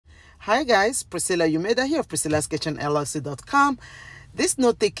Hi guys, Priscilla Umeda here of Priscilla'sKitchenLLC.com. This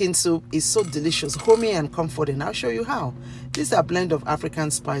no-taking soup is so delicious, homey and comforting. I'll show you how. These are a blend of African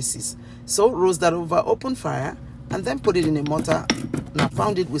spices. So roast that over open fire and then put it in a mortar. Now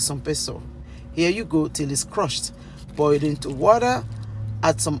pound it with some pesto. Here you go till it's crushed. Boil it into water.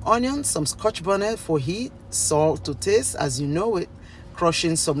 Add some onions, some scotch bonnet for heat, salt to taste as you know it.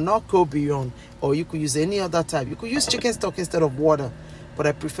 Crushing some Norco bouillon, or you could use any other type. You could use chicken stock instead of water, but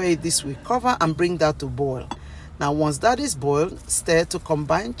I prefer it this way. Cover and bring that to boil. Now once that is boiled, stir to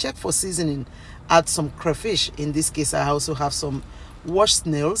combine. Check for seasoning. Add some crayfish. In this case I also have some washed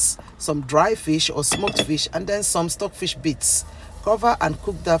snails, some dry fish or smoked fish, and then some stockfish bits. Cover and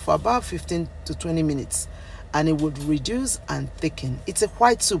cook that for about 15 to 20 minutes, and it would reduce and thicken. It's a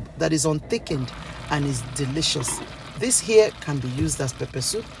white soup that is unthickened and is delicious. This here can be used as pepper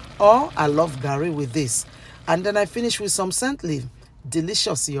soup, or I love gari with this. And then I finish with some scent leaf.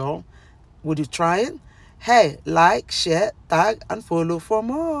 Delicious, y'all. Would you try it? Hey, like, share, tag, and follow for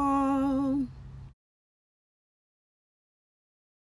more.